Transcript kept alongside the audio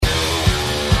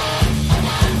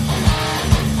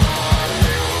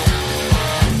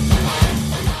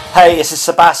Hey, this is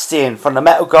Sebastian from the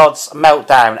Metal Gods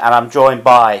Meltdown, and I'm joined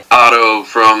by Otto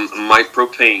from My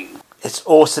Propane. It's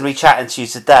awesome to be chatting to you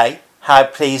today. How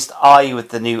pleased are you with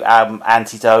the new album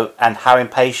Antidote, and how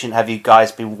impatient have you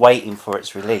guys been waiting for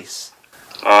its release?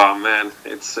 Oh man,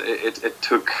 it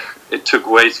took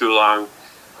way too long,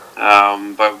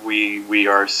 but we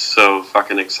are so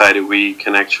fucking excited. We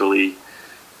can actually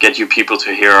get you people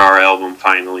to hear our album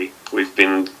finally. We've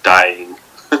been dying.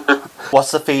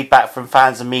 What's the feedback from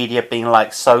fans and media been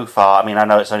like so far? I mean, I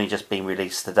know it's only just been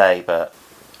released today, but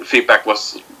the feedback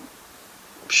was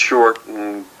short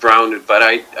and grounded, but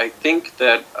I think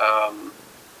that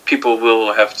people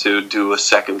will have to do a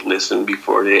second listen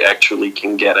before they actually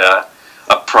can get a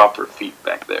proper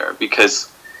feedback there, because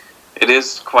it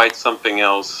is quite something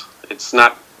else. It's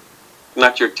not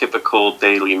your typical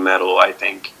daily metal, I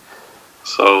think.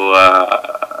 So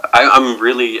I'm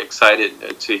really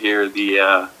excited to hear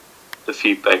the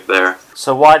feedback there.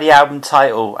 So why the album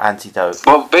title Antidote?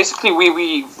 Well, basically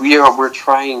we're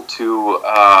trying to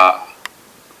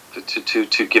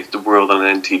give the world an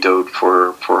antidote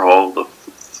for all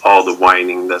the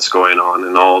whining that's going on,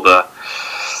 and all the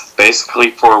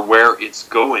basically for where it's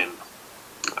going.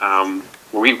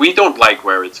 We don't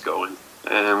where it's going,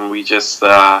 and we just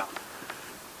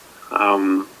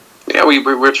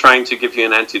we're trying to give you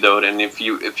an antidote. And if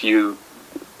you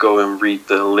go and read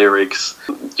the lyrics,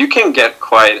 you can get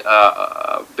quite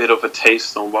a bit of a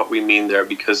taste on what we mean there,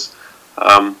 because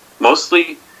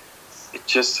mostly it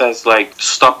just says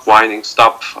stop whining,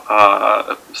 stop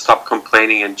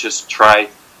complaining, and just try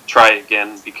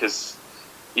again, because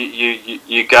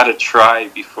you gotta try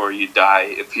before you die.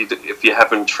 If you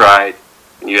haven't tried,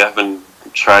 and you haven't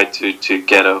tried to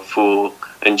get a full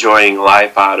enjoying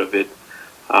life out of it,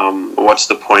 what's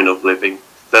the point of living?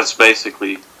 That's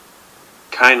basically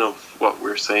kind of what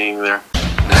we're saying there.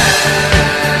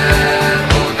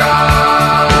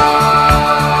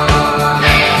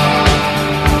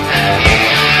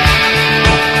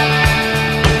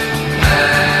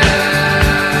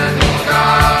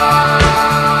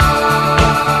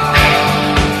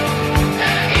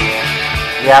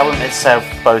 The album itself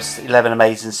boasts 11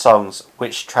 amazing songs.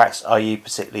 Which tracks are you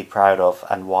particularly proud of,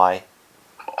 and why?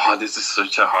 Oh, this is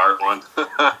such a hard one.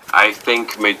 I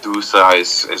think Medusa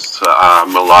is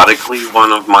melodically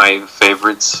one of my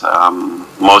favorites.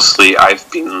 Mostly I've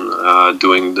been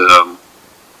doing the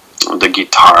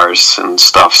guitars and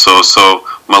stuff, so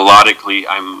melodically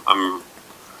I'm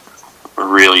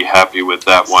really happy with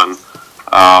that one.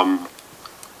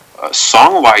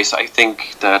 Song-wise, I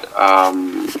think that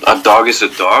A Dog Is a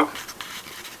Dog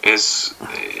is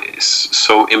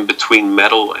so in between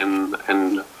metal and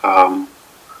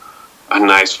a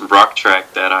nice rock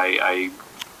track that I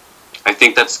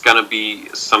think that's gonna be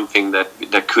something that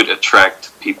could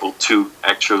attract people to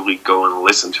actually go and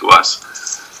listen to us.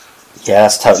 Yeah,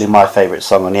 that's totally my favourite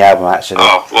song on the album, actually.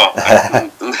 Oh, well,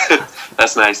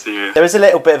 that's nice to hear. There is a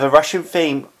little bit of a Russian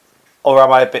theme, or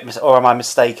am I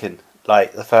mistaken?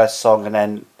 Like the first song, and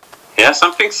then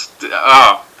something's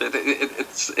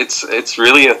it's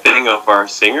really a thing of our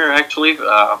singer, actually,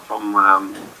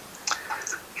 from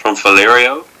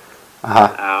Valerio.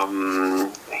 Uh-huh.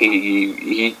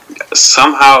 He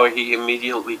somehow he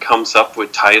immediately comes up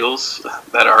with titles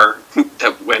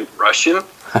that went Russian.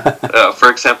 For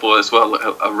example, as well,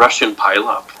 a Russian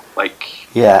pileup,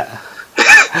 yeah.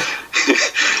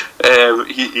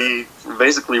 He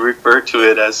basically referred to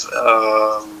it as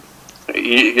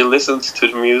he listens to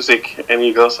the music and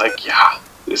he goes yeah,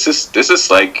 this is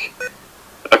like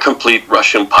a complete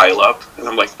Russian pileup, and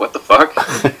I'm like, what the fuck?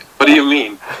 What do you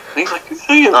mean? And he's like,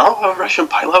 a Russian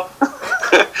pileup.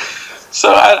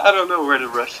 So I don't know where the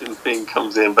Russian thing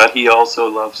comes in, but he also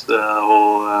loves the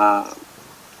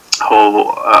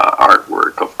whole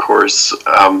artwork, of course,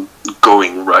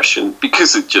 going Russian,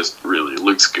 because it just really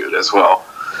looks good as well.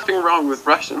 Nothing wrong with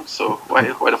Russian, so why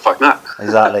the fuck not?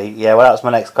 Exactly. Yeah, well, that was my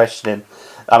next question.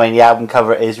 I mean, the album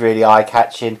cover is really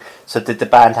eye-catching. So did the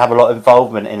band have a lot of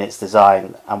involvement in its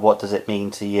design, and what does it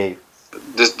mean to you?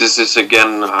 This is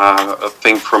again a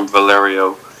thing from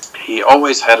Valerio. He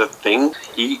always had a thing.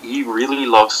 He really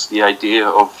loves the idea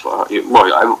of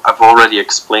I've already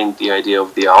explained the idea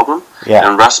of the album. Yeah.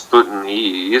 And Rasputin,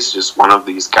 he is just one of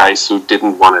these guys who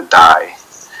didn't want to die.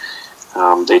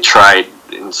 They tried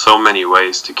in so many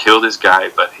ways to kill this guy,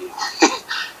 but he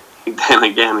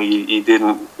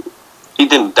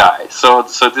didn't die. So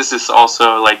this is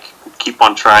also like, keep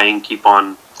on trying, keep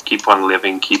on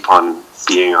living, keep on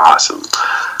being awesome.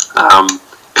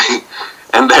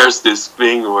 And there's this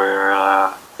thing where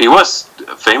he was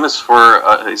famous for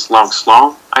his long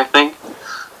slong, I think.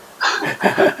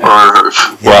 or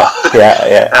well,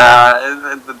 yeah.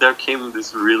 and there came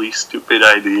this really stupid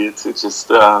idea to just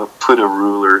put a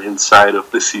ruler inside of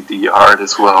the CD art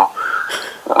as well.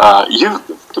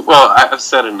 I've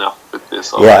said enough with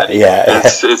this already. Yeah.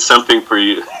 It's something for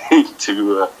you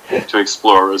to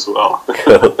explore as well.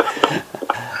 Cool.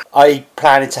 Are you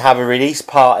planning to have a release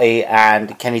party,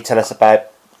 and can you tell us about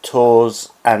tours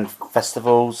and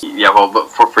festivals? Yeah, well, but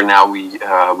for now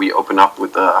we open up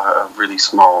with a really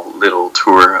small little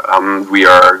tour. We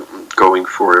are going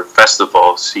for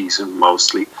festival season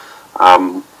mostly.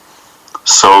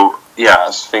 So yeah,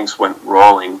 as things went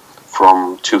rolling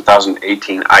from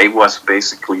 2018, I was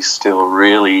basically still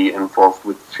really involved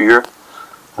with Fear,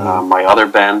 my other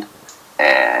band,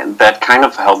 and that kind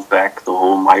of held back the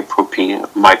whole My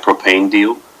Propane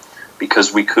deal,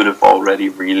 because we could have already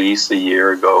released a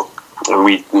year ago.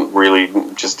 We really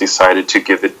just decided to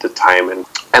give it the time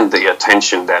and the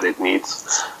attention that it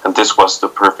needs, and this was the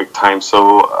perfect time.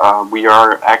 So we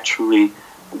are actually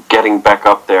getting back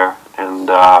up there, and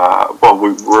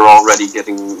we're already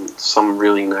getting some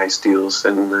really nice deals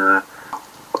and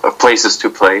places to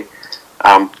play.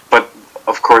 But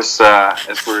of course,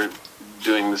 as we're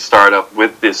doing the startup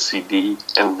with this CD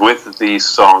and with these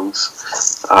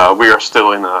songs, we are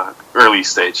still in an early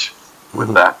stage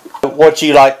with that. What do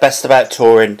you like best about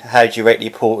touring? How do you rate the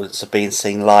importance of being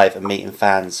seen live and meeting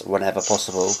fans whenever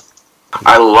possible?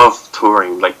 I love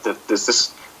touring. Like this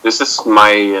is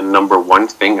my number one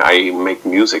thing I make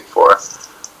music for.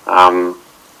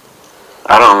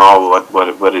 I don't know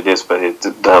what it is, but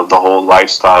the whole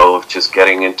lifestyle of just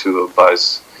getting into a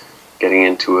bus, getting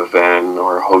into a van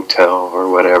or a hotel or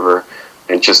whatever,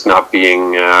 and just not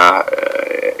being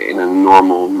in a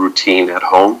normal routine at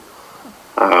home.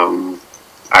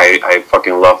 I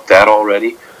fucking love that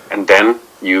already. And then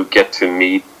you get to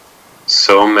meet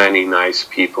so many nice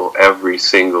people every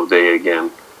single day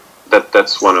again.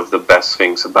 That's one of the best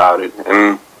things about it.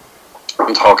 And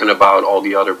I'm talking about all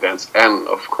the other bands and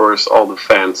of course all the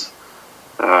fans,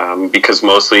 because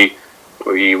mostly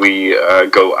we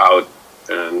go out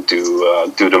and do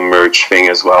the merch thing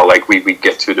as well. Like we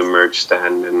get to the merch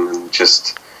stand and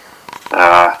just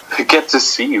get to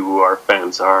see who our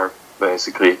fans are.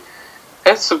 Basically,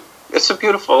 it's a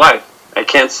beautiful life. I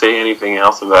can't say anything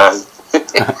else about it.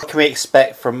 What can we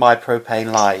expect from My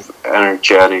Propane Live?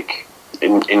 Energetic,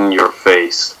 in your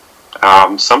face.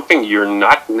 Something you're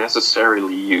not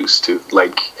necessarily used to.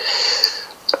 Like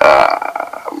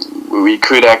we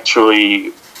could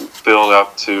actually build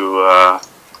up to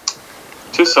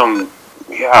some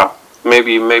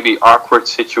maybe awkward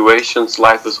situations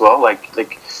live as well. Like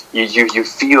you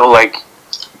feel like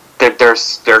that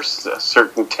there's a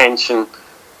certain tension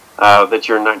that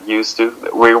you're not used to.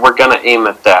 We're gonna aim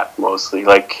at that mostly,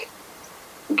 like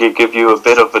give you a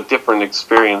bit of a different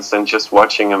experience than just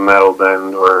watching a metal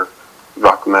band or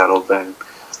rock metal band.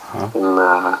 And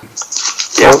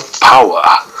power.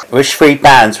 Which three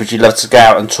bands would you love to go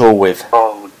out and tour with?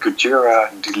 Oh, Gojira,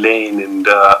 Delane, and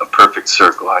A Perfect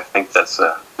Circle. I think that's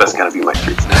gonna be my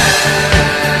three.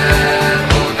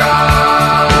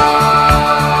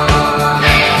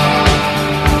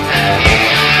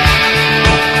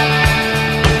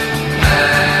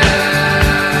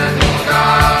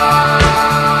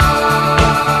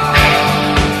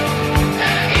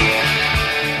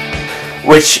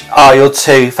 Which are your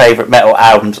two favourite metal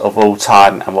albums of all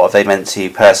time, and what have they meant to you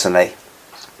personally?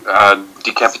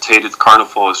 Decapitated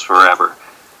Carnival is Forever.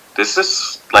 This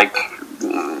is like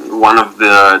one of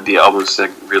the albums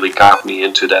that really got me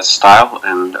into that style,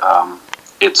 and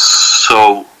it's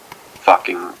so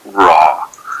fucking raw.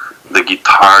 The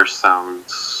guitar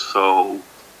sounds so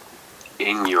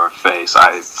in your face.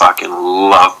 I fucking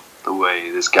love the way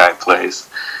this guy plays.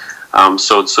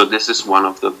 So this is one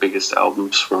of the biggest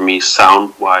albums for me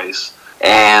sound-wise.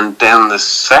 And then the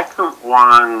second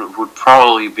one would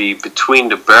probably be Between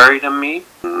the Buried and Me,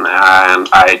 and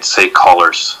I'd say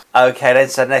Colors. Okay, then,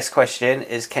 so the next question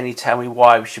is, can you tell me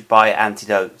why we should buy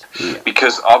Antidote?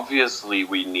 Because obviously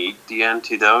we need the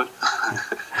antidote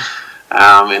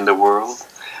in the world.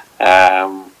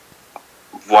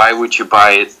 Why would you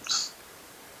buy it?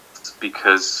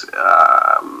 Because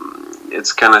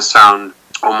it's gonna sound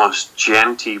almost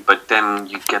genty, but then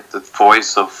you get the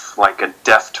voice of like a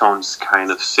Deftones kind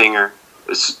of singer.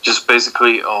 It's just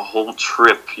basically a whole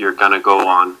trip you're gonna go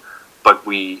on, but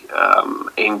we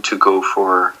aim to go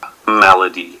for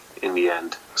melody in the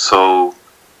end. So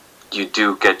you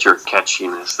do get your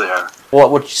catchiness there.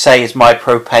 What would you say is My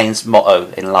Propane's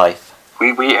motto in life?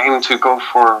 We aim to go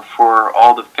for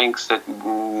all the things that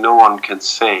no one can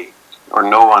say or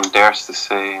no one dares to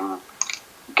say.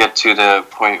 get to the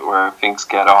point where things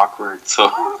get awkward. So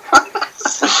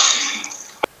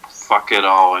fuck it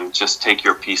all and just take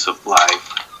your piece of life.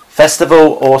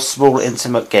 Festival or small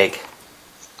intimate gig?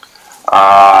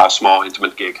 Small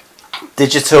intimate gig.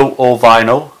 Digital or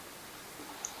vinyl?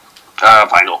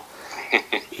 Vinyl.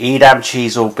 Edam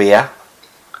cheese or beer?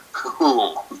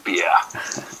 Beer.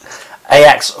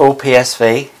 AX or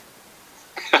PSV?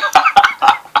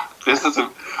 This is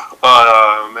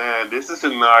this is a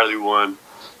gnarly one.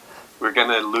 We're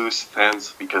gonna lose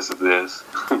fans because of this.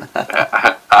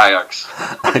 Ajax.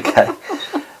 Okay.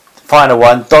 Final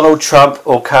one. Donald Trump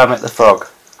or Kermit the Frog?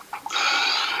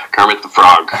 Kermit the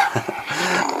Frog.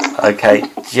 Okay.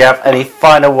 Do you have any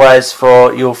final words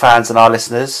for your fans and our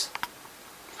listeners?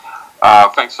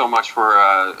 Thanks so much for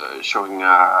showing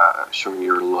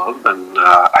your love, and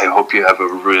I hope you have a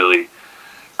really,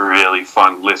 really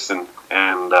fun listen,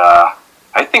 and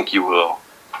I think you will.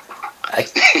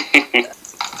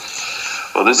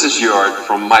 Well, this is Jord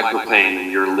from Propane,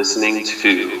 and you're listening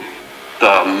to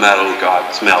the Metal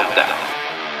Gods Meltdown.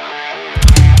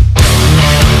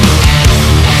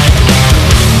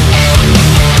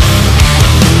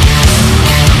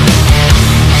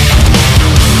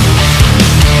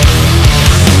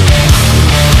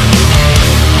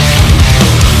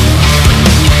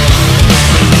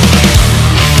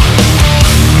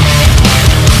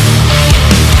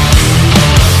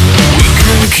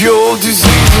 Cure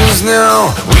diseases now,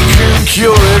 we can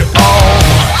cure it all.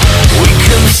 We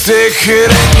can stick it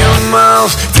in your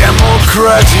mouth,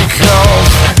 democratic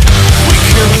cause. We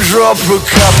can drop a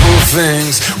couple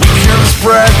things, we can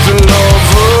spread the love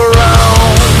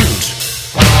around.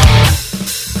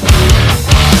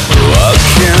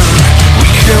 Again, we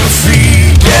can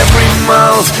feed every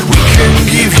mouth, we can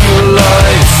give you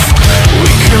life.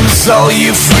 We can sell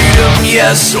you freedom,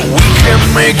 yes, we can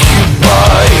make you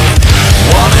buy.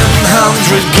 1 in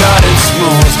 100 got it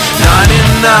smooth,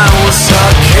 99 will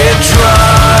suck it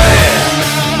dry.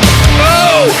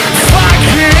 Oh, fuck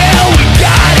yeah, we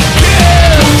gotta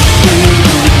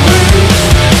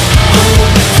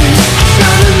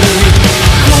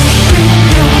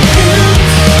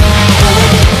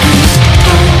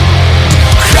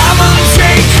come and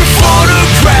take a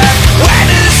photograph when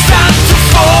it's time to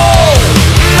fall.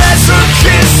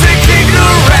 Masochistic,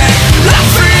 ignorant,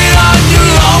 laughing on your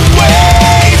long way.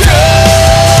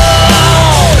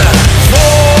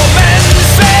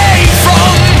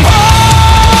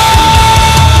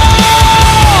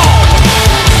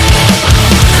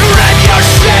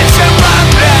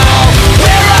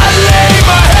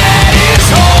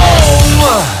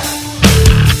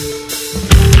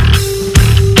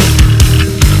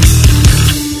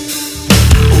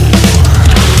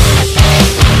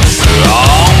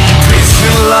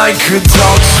 Like a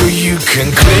dog so you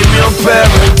can claim your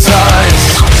paradise.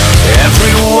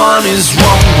 Everyone is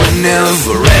wrong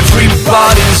whenever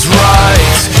everybody's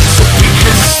right. So pick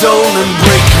a stone and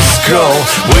break a skull,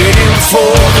 waiting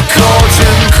for the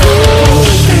curtain call.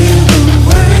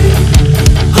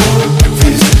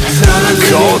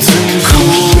 Curtain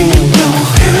call.